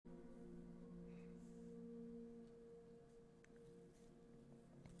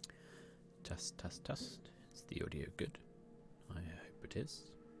Test, test, test. Is the audio good? I hope it is.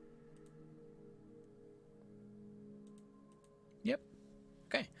 Yep.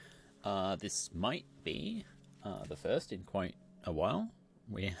 Okay. This might be the first in quite a while.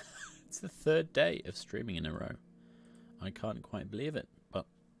 It's the third day of streaming in a row. I can't quite believe it, but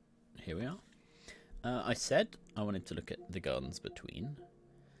here we are. I said I wanted to look at the gardens between,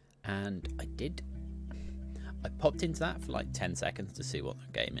 and I did. I popped into that for like 10 seconds to see what the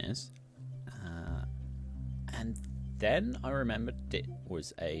game is. And then I remembered it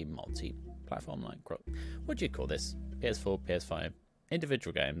was a multi-platform, like, what do you call this? PS4, PS5,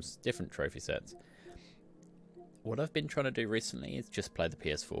 individual games, different trophy sets. What I've been trying to do recently is just play the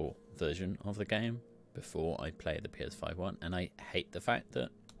PS4 version of the game before I play the PS5 one, and I hate the fact that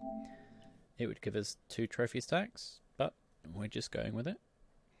it would give us 2 trophy stacks, but we're just going with it.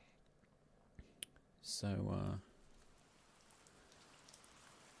 So, we're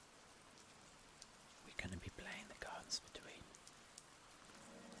going to be playing the Gardens Between,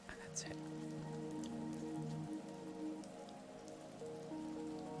 and that's it.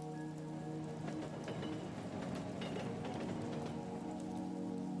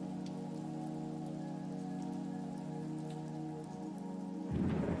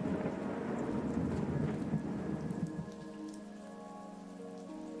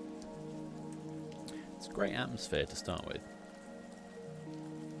 It's a great atmosphere to start with.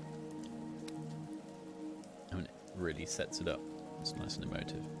 I mean, it really sets it up. It's nice and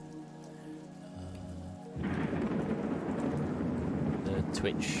emotive. The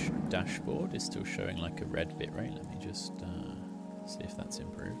Twitch dashboard is still showing like a red bitrate. Let me just see if that's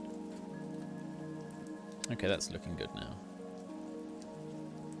improved. Okay, that's looking good now.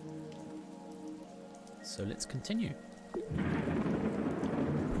 So let's continue.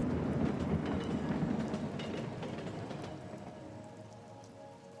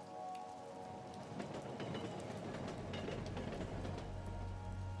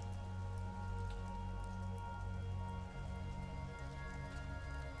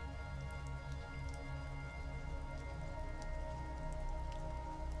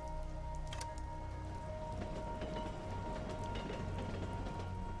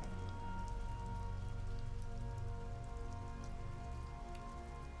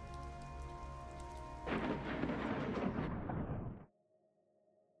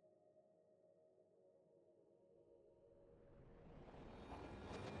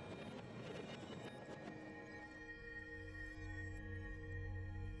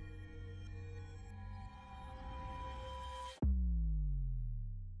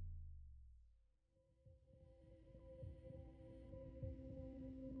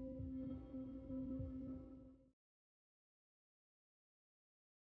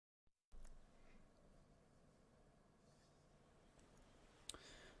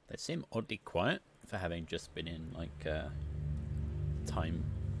 They seem oddly quiet for having just been in like a time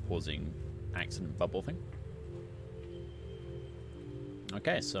pausing accident bubble thing.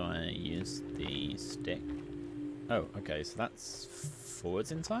 Okay, so I used the stick. Oh, okay, so that's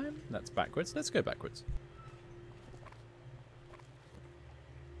forwards in time? That's backwards? Let's go backwards.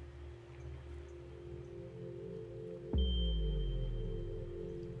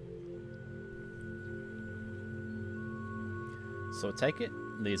 So I take it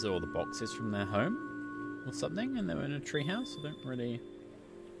these are all the boxes from their home or something, and they were in a treehouse. I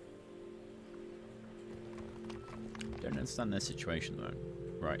don't understand their situation though.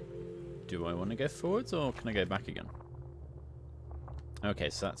 Right. Do I want to go forwards or can I go back again? Okay,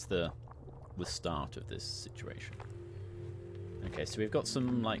 so that's the start of this situation. Okay, so we've got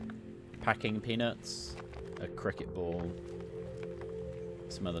some like packing peanuts, a cricket ball,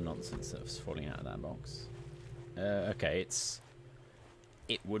 some other nonsense that's falling out of that box. Okay,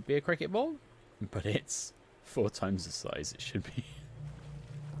 it would be a cricket ball, but it's 4 times the size it should be.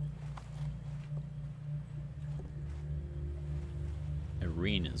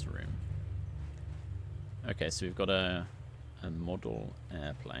 Arenas room. Okay, so we've got a model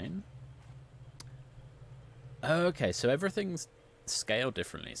airplane. Okay, so everything's scaled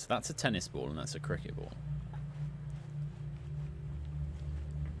differently. So that's a tennis ball and that's a cricket ball.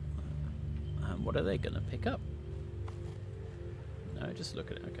 What are they going to pick up? No, just look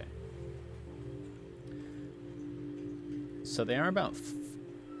at it. Okay. So they are about 4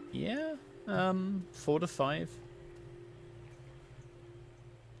 to 5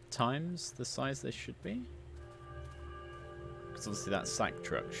 times the size they should be. Because obviously that sack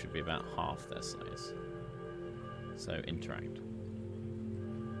truck should be about half their size. So interact.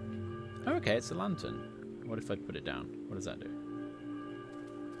 Oh, okay, it's a lantern. What if I put it down? What does that do?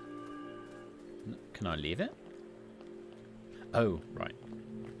 Can I leave it? Oh, right.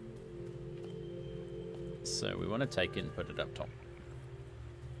 So we want to take it and put it up top.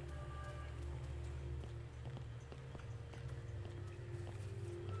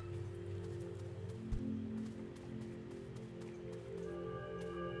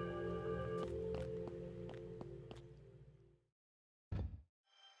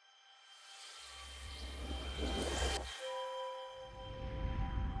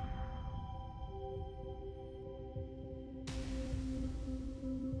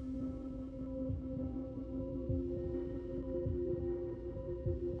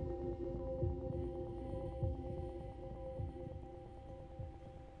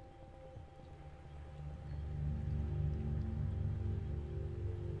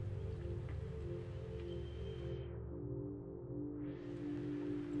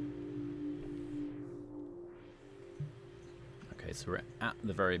 Okay, so we're at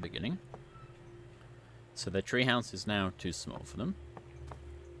the very beginning. So their treehouse is now too small for them.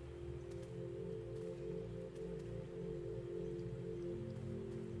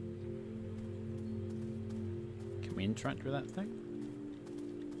 Can we interact with that thing?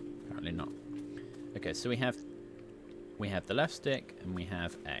 Apparently not. Okay, so we have the left stick and we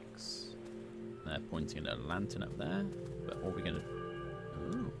have X. They're pointing at a lantern up there, but what are we gonna?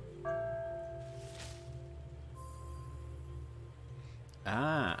 Ooh.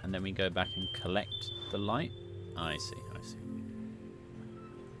 Ah, and then we go back and collect the light. I see, I see.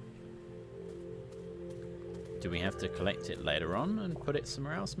 Do we have to collect it later on and put it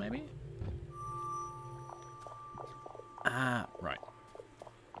somewhere else, maybe? Ah, right.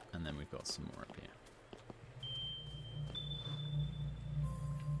 And then we've got some more up here.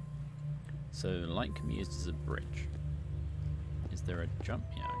 So light can be used as a bridge. Is there a jump?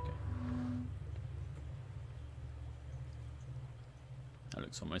 Yeah, okay. That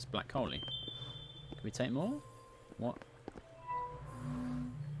looks almost black holey. Can we take more? What?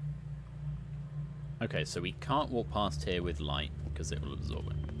 Okay, so we can't walk past here with light because it will absorb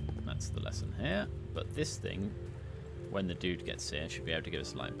it. That's the lesson here. But this thing, when the dude gets here, should be able to give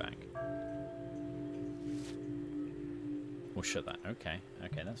us light back. We'll shut that. Okay,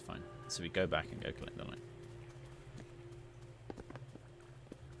 okay, that's fine. So we go back and go collect the light.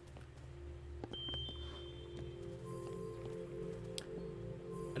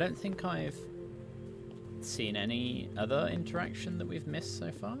 I don't think I've seen any other interaction that we've missed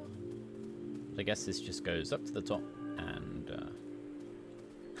so far. But I guess this just goes up to the top and... well,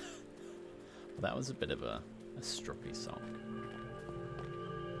 that was a bit of a stroppy song.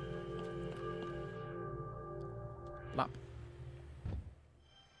 Lap.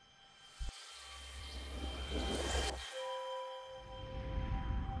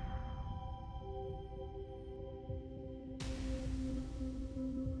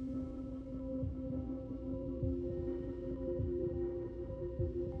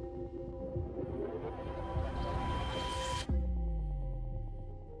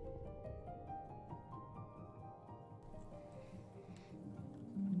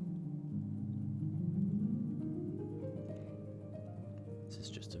 Is this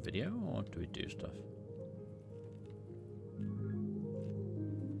just a video, or do we do stuff?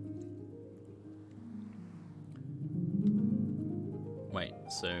 Wait,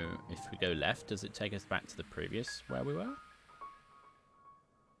 so if we go left, does it take us back to the previous where we were?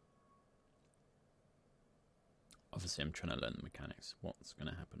 Obviously, I'm trying to learn the mechanics. What's going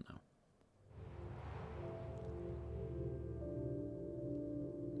to happen now?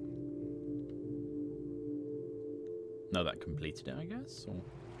 No, that completed it, I guess? Or...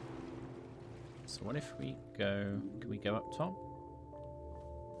 So what if we go... Can we go up top?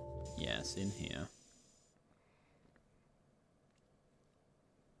 Yes, in here.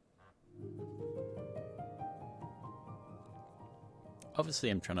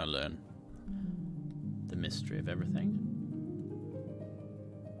 Obviously, I'm trying to learn the mystery of everything.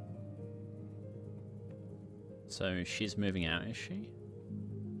 So she's moving out, is she?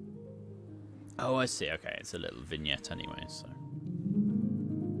 Oh, I see. Okay, it's a little vignette anyway, so...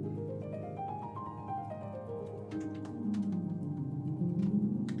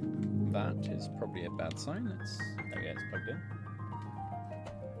 That is probably a bad sign. There we go, it's plugged in.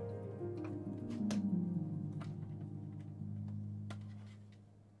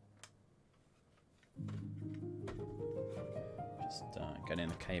 Just getting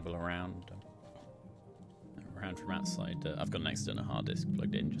the cable around from outside. I've got an external hard disk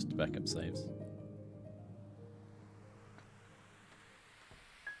plugged in just to back up saves.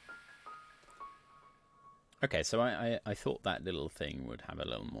 Okay, so I thought that little thing would have a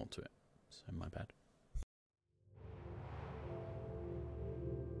little more to it, so my bad.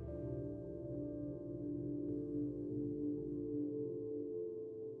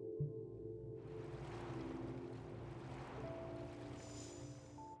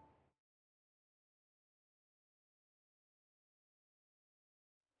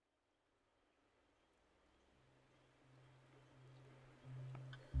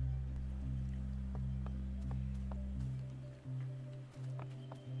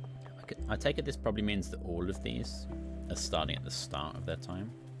 I take it this probably means that all of these are starting at the start of their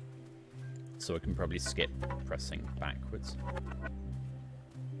time. So I can probably skip pressing backwards.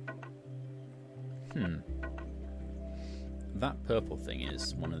 That purple thing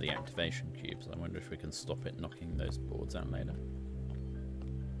is one of the activation cubes. I wonder if we can stop it knocking those boards out later.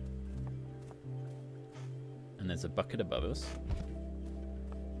 And there's a bucket above us.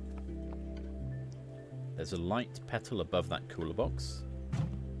 There's a light petal above that cooler box.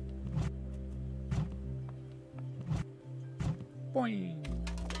 Boing!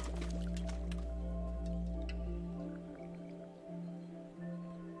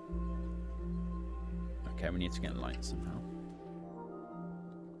 Okay, we need to get light somehow.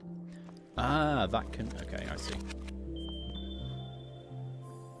 Ah, that can... Okay, I see.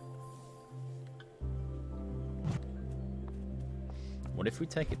 What if we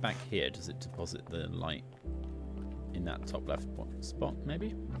take it back here? Does it deposit the light in that top left spot,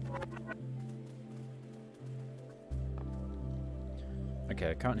 maybe?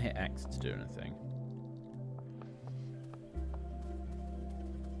 Okay, I can't hit X to do anything.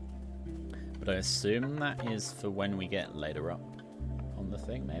 But I assume that is for when we get later up on the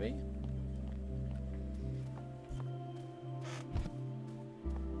thing, maybe?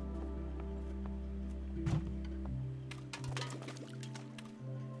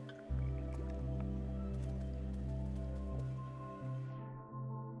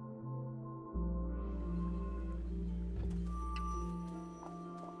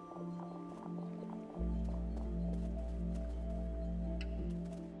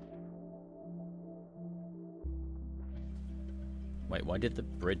 Wait, why did the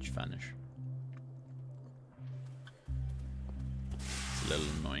bridge vanish? It's a little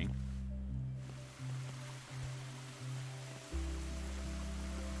annoying.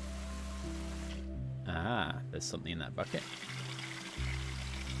 Ah, there's something in that bucket.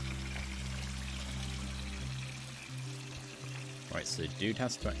 Right, so dude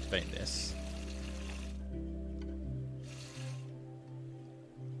has to activate this.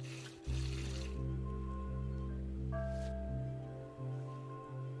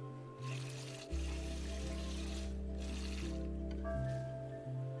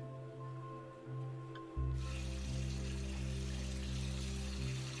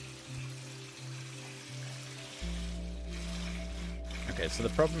 Okay, so the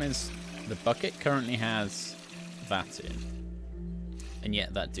problem is the bucket currently has that in, and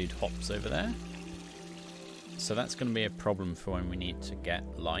yet that dude hops over there. So that's going to be a problem for when we need to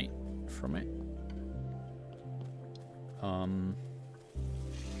get light from it.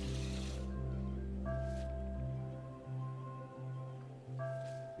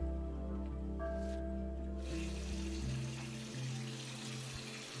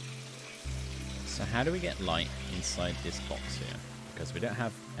 So how do we get light inside this box here? Because we don't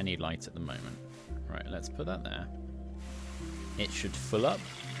have any light at the moment. Right, let's put that there. It should fill up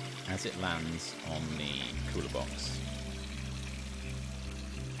as it lands on the cooler box.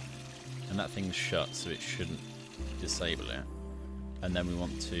 And that thing's shut, so it shouldn't disable it. And then we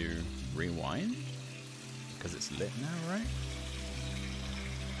want to rewind, because it's lit now, right?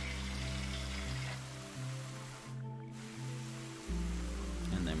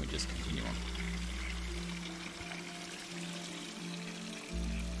 And then we just continue on.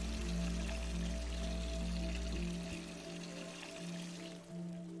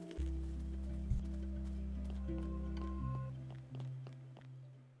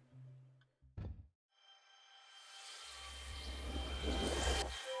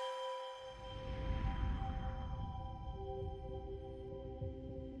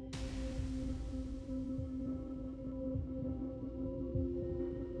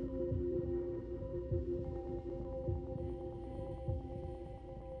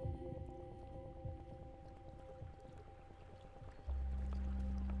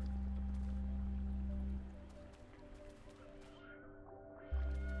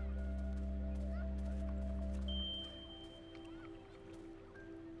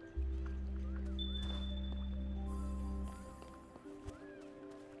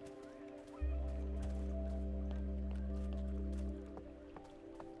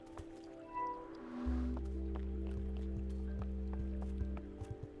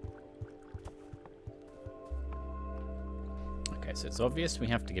 Okay, so it's obvious we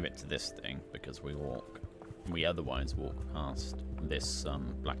have to give it to this thing because we otherwise walk past this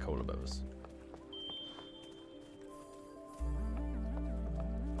black hole above us.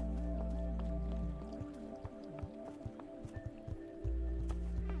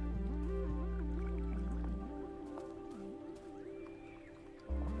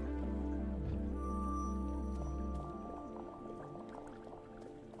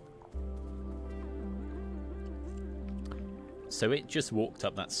 So it just walked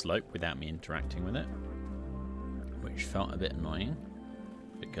up that slope without me interacting with it, which felt a bit annoying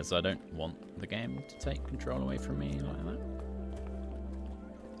because I don't want the game to take control away from me like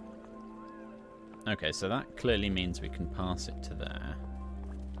that. Okay, so that clearly means we can pass it to there,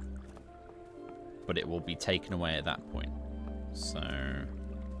 but it will be taken away at that point. So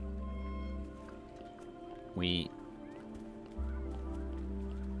we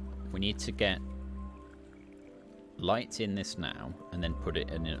need to get lights in this now and then put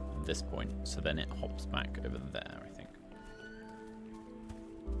it in at this point, so then it hops back over there, I think.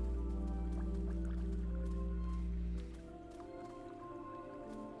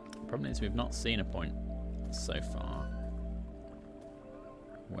 The problem is we've not seen a point so far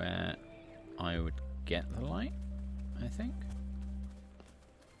where I would get the light, I think.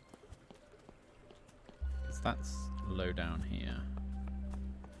 Because that's low down here.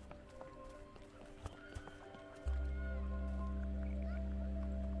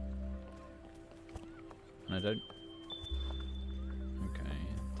 I don't... Okay,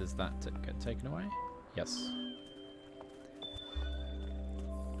 does that get taken away? Yes.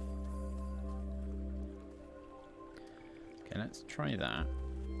 Okay, let's try that.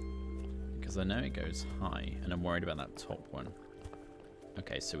 Because I know it goes high, and I'm worried about that top one.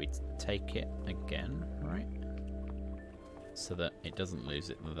 Okay, so we take it again, right? So that it doesn't lose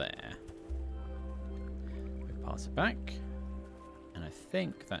it there. We pass it back. And I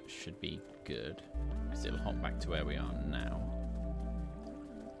think that should be good, because it'll hop back to where we are now.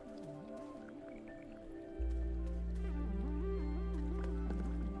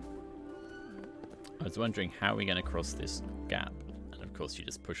 I was wondering how we're going to cross this gap, and of course you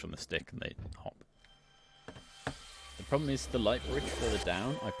just push on the stick and they hop. The problem is the light bridge further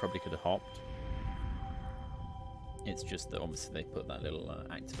down, I probably could have hopped. It's just that obviously they put that little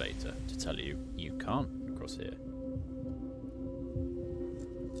activator to tell you you can't cross here.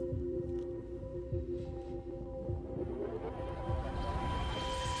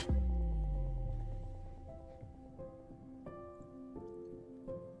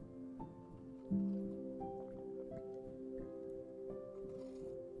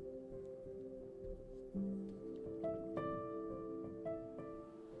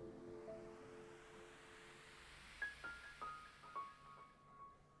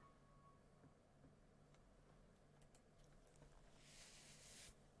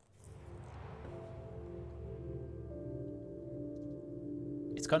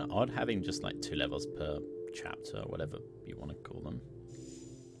 It's kind of odd having just like 2 levels per chapter, or whatever you want to call them.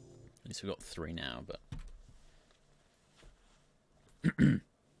 At least we've got 3 now, but...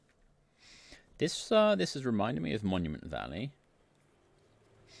 This has reminded me of Monument Valley.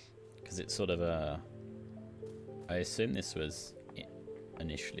 Because it's sort of a... I assume this was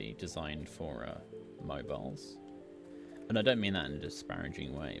initially designed for mobiles. And I don't mean that in a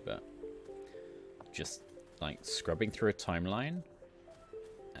disparaging way, but... just like scrubbing through a timeline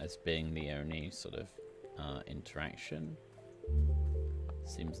as being the only sort of interaction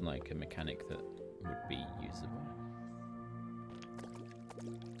seems like a mechanic that would be usable.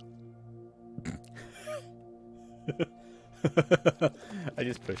 I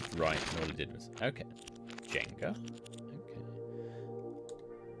just pushed right and all it did was... Okay. Jenga. Okay.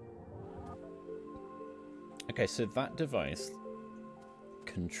 Okay, so that device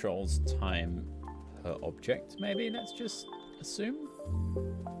controls time per object, maybe? Let's just assume?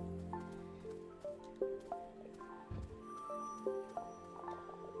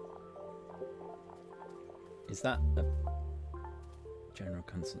 Is that a general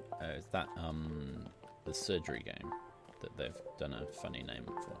constant? Oh, is that the surgery game that they've done a funny name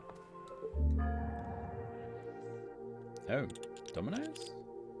for? Oh, dominoes?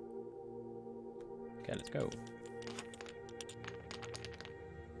 Okay, let's go.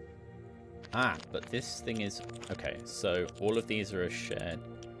 Ah, but this thing is... Okay, so all of these are a shared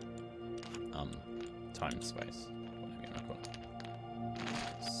time space. Whatever you want to call it.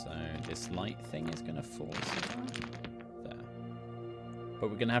 So this light thing is going to fall somewhere. There. But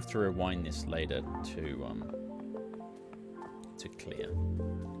we're going to have to rewind this later to clear.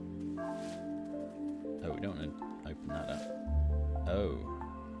 Oh, we don't want to open that up. Oh.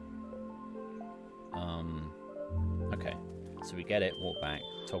 Okay. So we get it, walk back,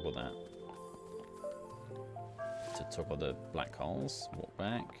 toggle that. To toggle the black holes, walk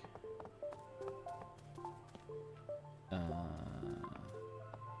back.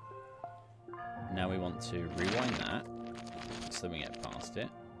 Now we want to rewind that so we get past it.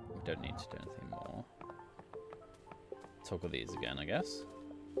 We don't need to do anything more. Toggle these again, I guess.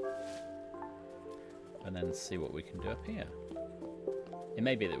 And then see what we can do up here. It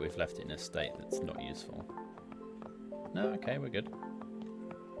may be that we've left it in a state that's not useful. No, okay, we're good.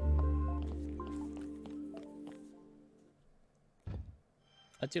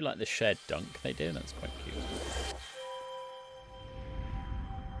 I do like the shared dunk they do, that's quite cute.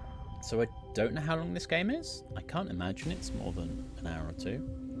 So I don't know how long this game is. I can't imagine it's more than an hour or two.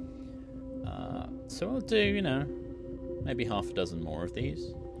 So I'll do, you know, maybe half a dozen more of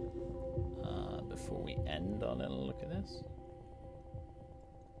these before we end our little look at this.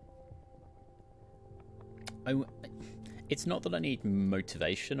 It's not that I need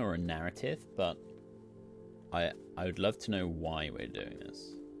motivation or a narrative, but I would love to know why we're doing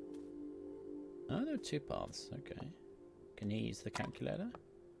this. Oh, there are two paths. Okay. Can you use the calculator?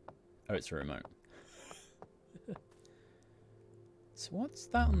 Oh, it's a remote. So what's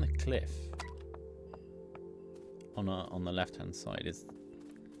that on the cliff? On the left-hand side is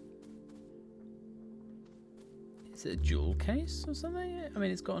it a jewel case or something? I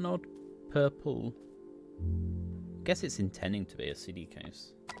mean, it's got an odd purple. I guess it's intending to be a CD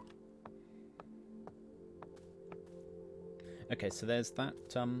case. Okay, so there's that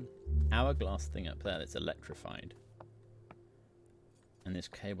hourglass thing up there that's electrified. And this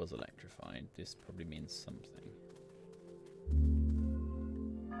cable's electrified. This probably means something.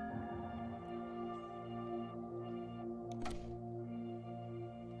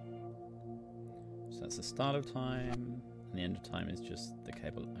 So that's the start of time, and the end of time is just the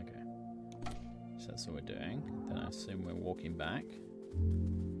cable. Okay. So that's what we're doing. Then I assume we're walking back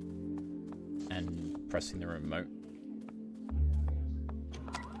and pressing the remote.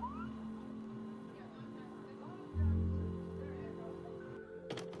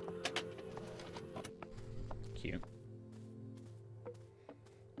 Cute.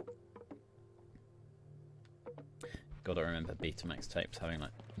 Gotta remember Betamax tapes having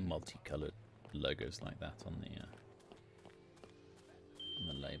like multicolored logos like that on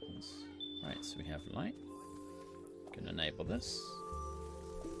the labels. Right, so we have light. Can enable this.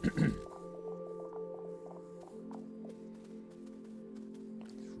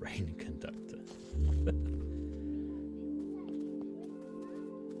 Rain conductor.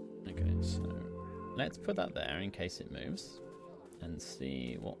 Okay, so let's put that there in case it moves, and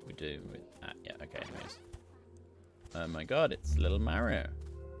see what we do with. Ah, yeah, okay, it moves. Oh my God, it's little Mario.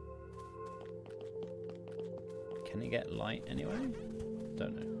 Can he get light anyway?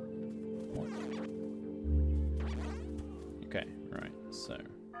 Don't know. What? Okay, right, so.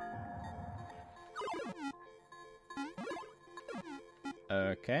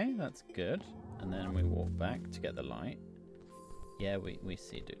 Okay, that's good. And then we walk back to get the light. Yeah, we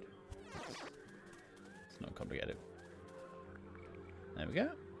see, dude. It's not complicated. There we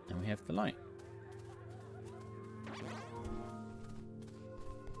go. And we have the light.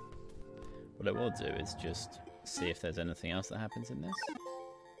 What I will do is just see if there's anything else that happens in this.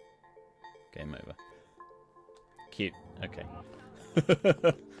 Game over. Cute. Okay.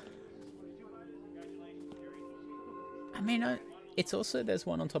 I mean, it's also, there's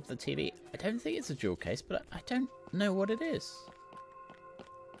one on top of the TV. I don't think it's a jewel case, but I don't know what it is.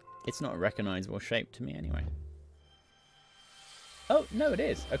 It's not a recognizable shape to me anyway. Oh, no, it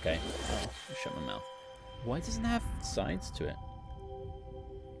is. Okay. Oh, shut my mouth. Why doesn't it have sides to it?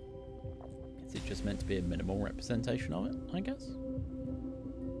 Is it just meant to be a minimal representation of it, I guess?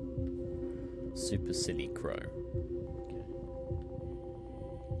 Super silly crow. Okay.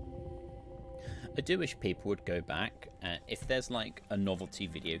 I do wish people would go back. If there's like a novelty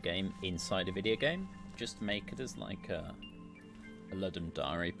video game inside a video game, just make it as like a Ludum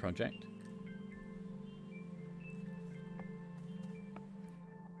Dare project.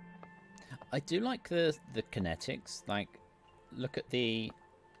 I do like the kinetics. Like, look at the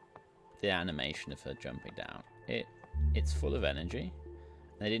animation of her jumping down. It's full of energy.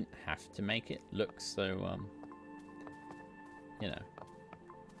 They didn't have to make it look so you know.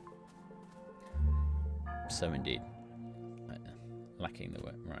 So indeed. Lacking the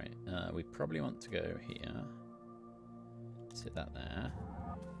word. Right. We probably want to go here. Sit that there.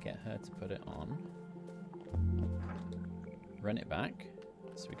 Get her to put it on. Run it back.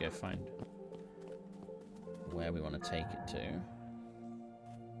 So we go find where we want to take it to.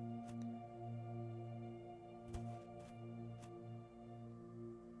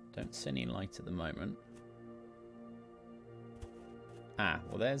 Don't see any light at the moment. Ah,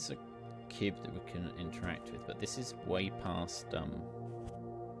 well there's a cube that we can interact with, but this is way past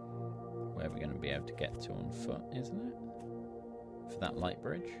where we're going to be able to get to on foot, isn't it? For that light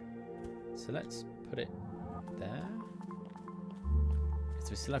bridge. So let's put it there. Because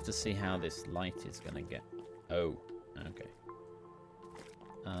we still have to see how this light is going to get. Oh, okay.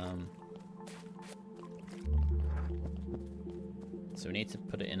 So we need to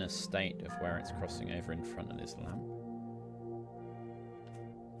put it in a state of where it's crossing over in front of this lamp.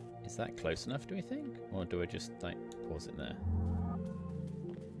 Is that close enough, do we think? Or do I just, like, pause it there?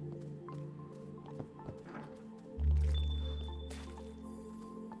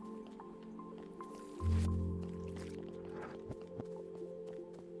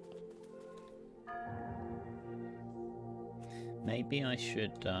 Maybe I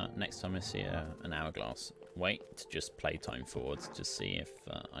should, next time I see an hourglass, wait to just play time forwards to see if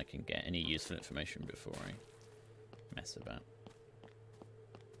I can get any useful information before I mess about.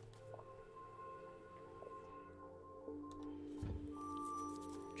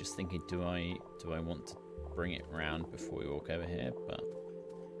 Just thinking, do I want to bring it round before we walk over here? But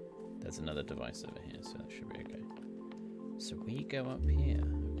there's another device over here, so that should be okay. So we go up here.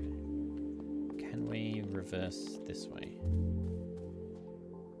 Okay. Can we reverse this way?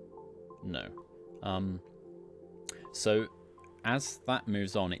 No. So as that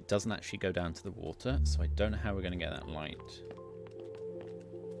moves on, it doesn't actually go down to the water, so I don't know how we're going to get that light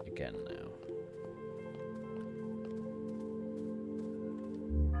again now.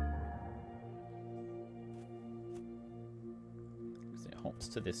 Because it hops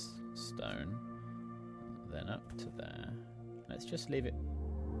to this stone, then up to there. Let's just leave it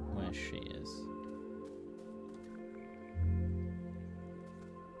where she is.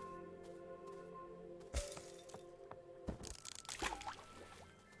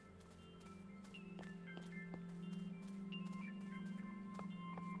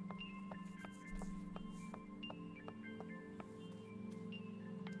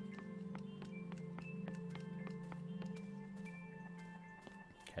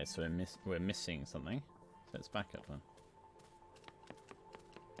 Okay, so we're missing something. So let's back up then.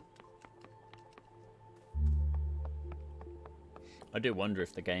 I do wonder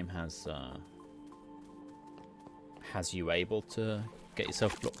if the game has you able to get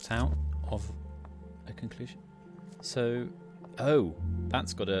yourself blocked out of a conclusion. So, oh,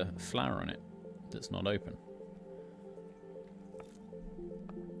 that's got a flower on it that's not open.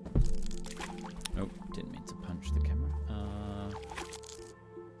 Oh, didn't mean to punch the camera.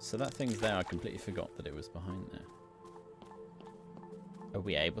 So that thing's there, I completely forgot that it was behind there. Are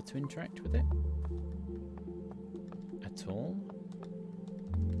we able to interact with it? At all?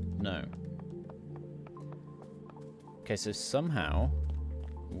 No. Okay, so somehow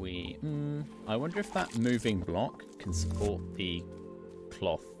we... I wonder if that moving block can support the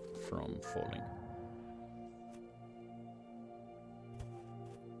cloth from falling.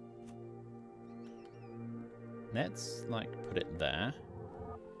 Let's, like, put it there.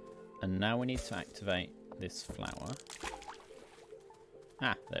 And now we need to activate this flower.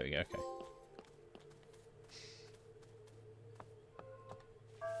 Ah, there we go, okay.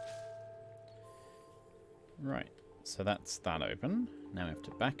 Right, so that's that open. Now we have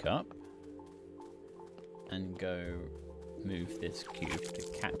to back up and go move this cube to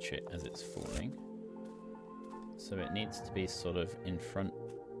catch it as it's falling. So it needs to be sort of in front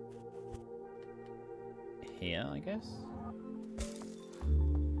here, I guess.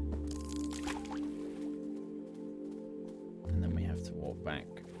 And then we have to walk back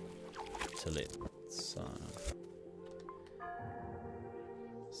till it's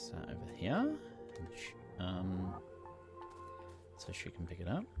sat over here. So she can pick it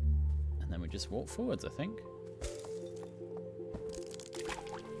up. And then we just walk forwards, I think.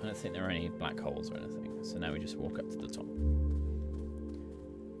 I don't think there are any black holes or anything. So now we just walk up to the top.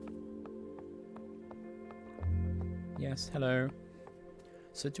 Yes, hello.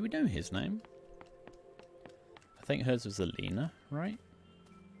 So do we know his name? I think hers was Alina, right?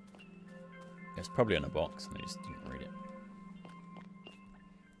 It's probably on a box and I just didn't read it.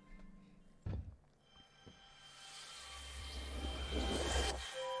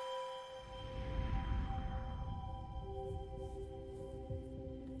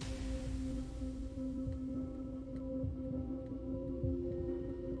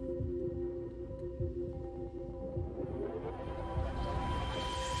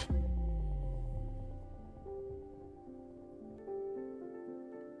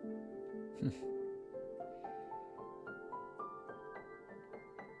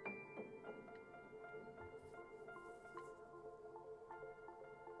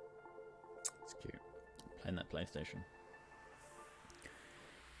 It's cute. Playing that PlayStation.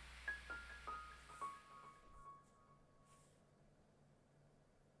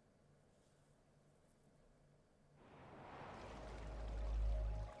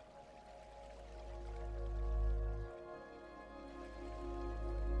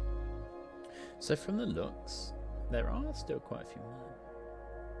 So from the looks, there are still quite a few more.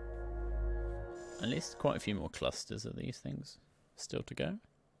 At least quite a few more clusters of these things still to go.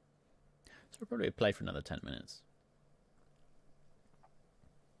 So we'll probably play for another 10 minutes.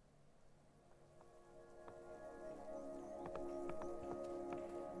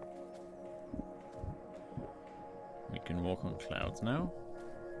 walk on clouds now.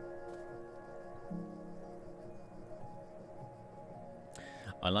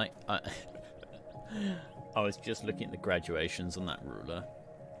 I was just looking at the graduations on that ruler,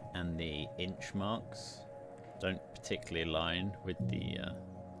 and the inch marks don't particularly align with the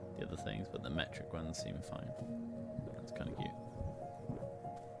other things, but the metric ones seem fine. That's kind of cute.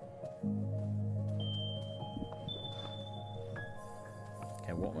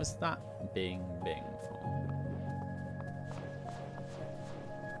 Okay, what was that bing for?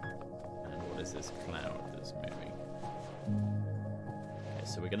 And what is this cloud that's moving? Okay,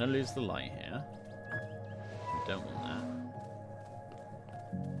 so we're going to lose the light here. We don't want that.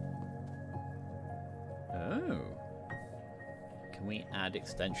 Oh. Can we add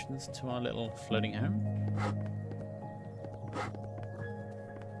extensions to our little floating home?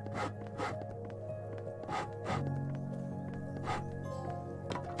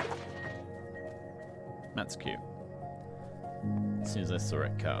 That's cute. As soon as I saw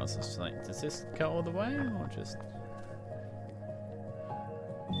it cut, I was just like, does this cut all the way or just...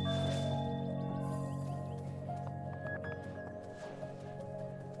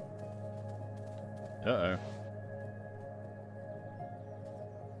 Uh-oh.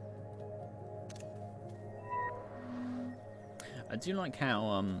 I do like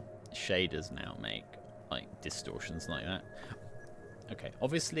how shaders now make like distortions like that. Okay,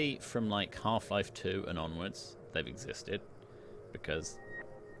 obviously from like Half-Life 2 and onwards they've existed because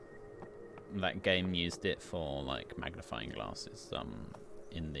that game used it for like magnifying glasses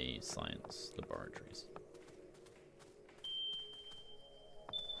in the science laboratories.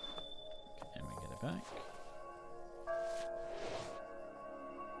 Okay, and we get it back.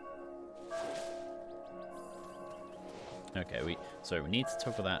 Okay, we need to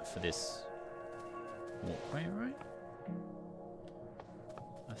toggle that for this walkway, right?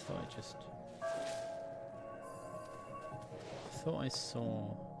 I thought I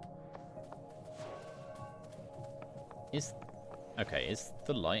saw. Is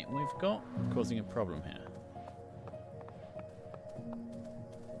the light we've got causing a problem here?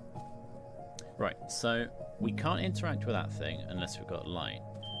 Right, so we can't interact with that thing unless we've got light.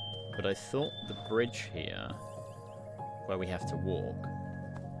 But I thought the bridge here, where we have to walk.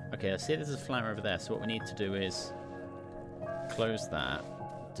 Okay, I see there's a flower over there, so what we need to do is close that,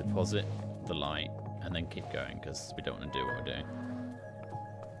 deposit the light, and then keep going, because we don't want to do what we're doing.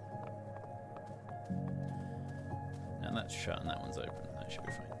 Now that's shut and that one's open. That should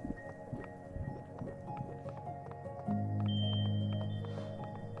be fine.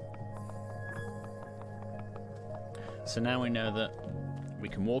 So now we know that we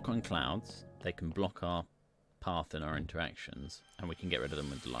can walk on clouds, they can block our path in our interactions, and we can get rid of them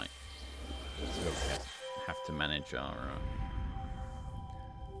with the light. So we have to manage our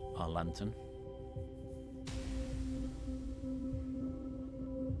lantern.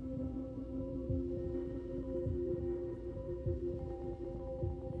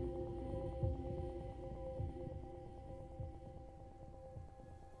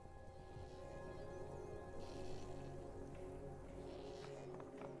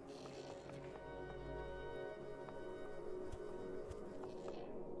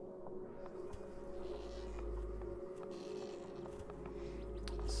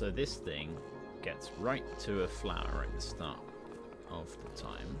 So this thing gets right to a flower at the start of the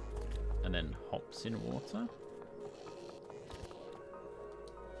time and then hops in water.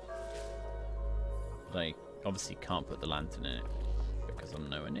 But I obviously can't put the lantern in it because I'm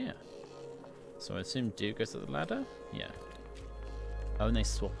nowhere near. So I assume Dew goes to the ladder? Yeah. Oh, and they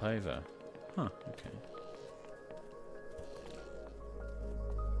swap over. Huh, okay.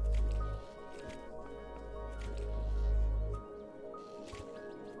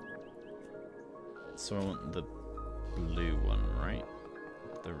 So I want the blue one, right?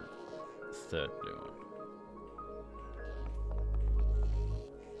 The third blue one.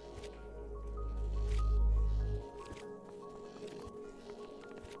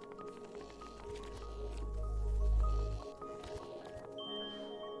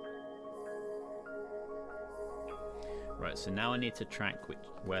 Right, so now I need to track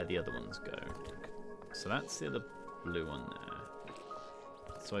where the other ones go. So that's the other blue one there.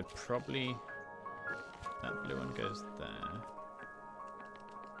 So I probably... That blue one goes there.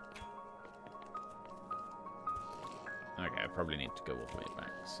 Okay, I probably need to go all the way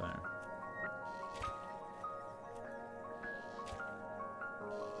back, so...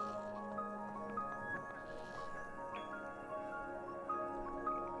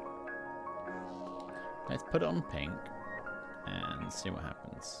 Let's put it on pink and see what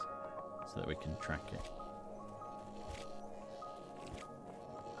happens so that we can track it.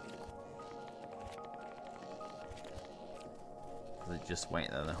 Does it just wait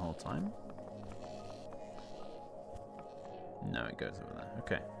there the whole time? No, it goes over there.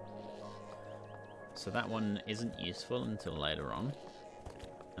 Okay. So that one isn't useful until later on.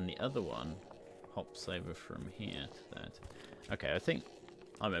 And the other one hops over from here to that. Okay, I think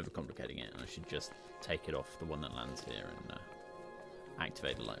I'm overcomplicating it. I should just take it off the one that lands here and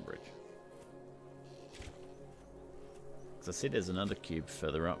activate the light bridge. Because I see there's another cube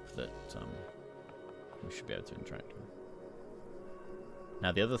further up that we should be able to interact with.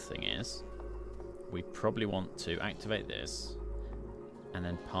 Now the other thing is, we probably want to activate this and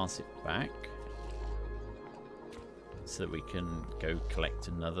then pass it back so that we can go collect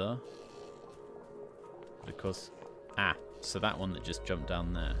another. Because, so that one that just jumped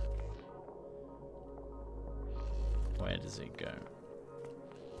down there, where does it go?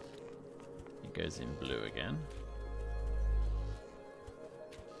 It goes in blue again.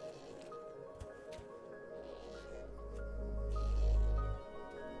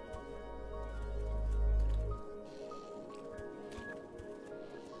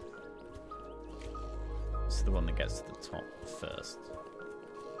 The one that gets to the top first.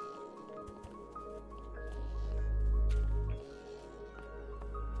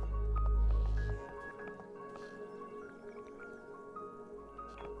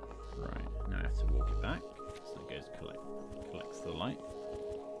 Right, now I have to walk it back, so it goes collects the light.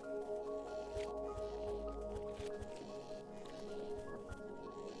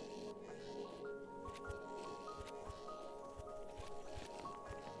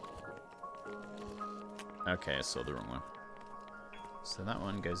 Okay, I saw the wrong one. So that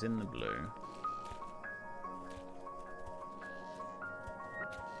one goes in the blue.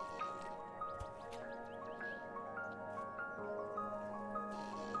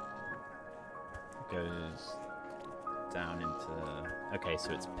 It goes down into... Okay,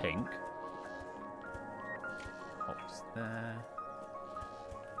 so it's pink. Hops there.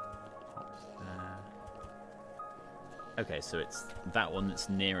 Hops there. Okay, so it's that one that's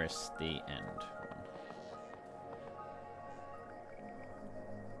nearest the end.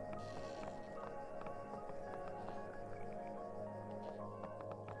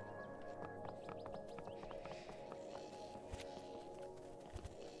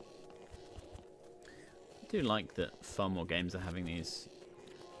 I do like that far more games are having these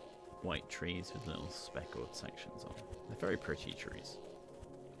white trees with little speckled sections on. They're very pretty trees.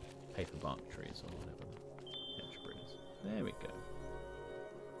 Paper bark trees or whatever the picture brings. There we go.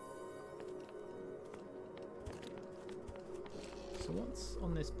 So what's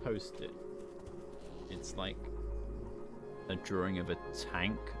on this post-it? It's like a drawing of a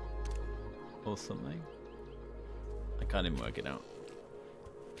tank or something. I can't even work it out.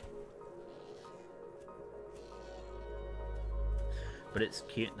 But it's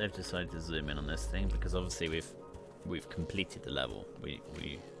cute they've decided to zoom in on this thing because obviously we've completed the level. We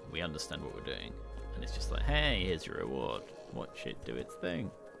understand what we're doing. And it's just like, hey, here's your reward. Watch it do its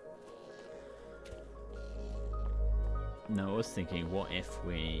thing. No, I was thinking, what if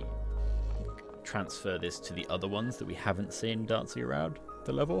we transfer this to the other ones that we haven't seen dancing around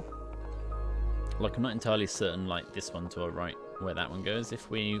the level? Like, I'm not entirely certain, like this one to our right, where that one goes. If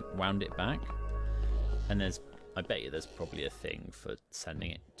we wound it back, and I bet you there's probably a thing for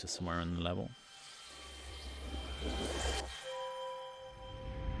sending it to somewhere on the level.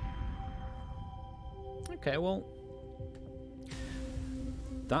 Okay, well,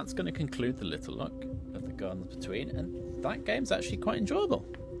 that's going to conclude the little look at the Gardens Between, and that game's actually quite enjoyable.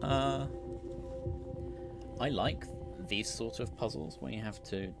 I like these sort of puzzles where you have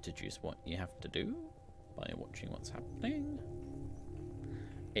to deduce what you have to do by watching what's happening.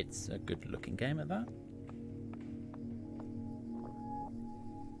 It's a good looking game at that.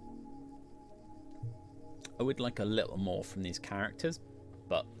 I would like a little more from these characters,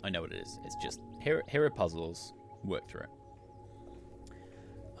 but I know what it is. It's just, here are puzzles, work through it.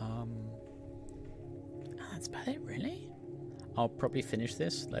 That's about it, really. I'll probably finish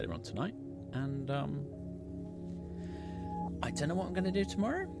this later on tonight, and I don't know what I'm going to do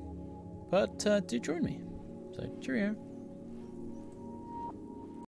tomorrow, but do join me. So, cheerio.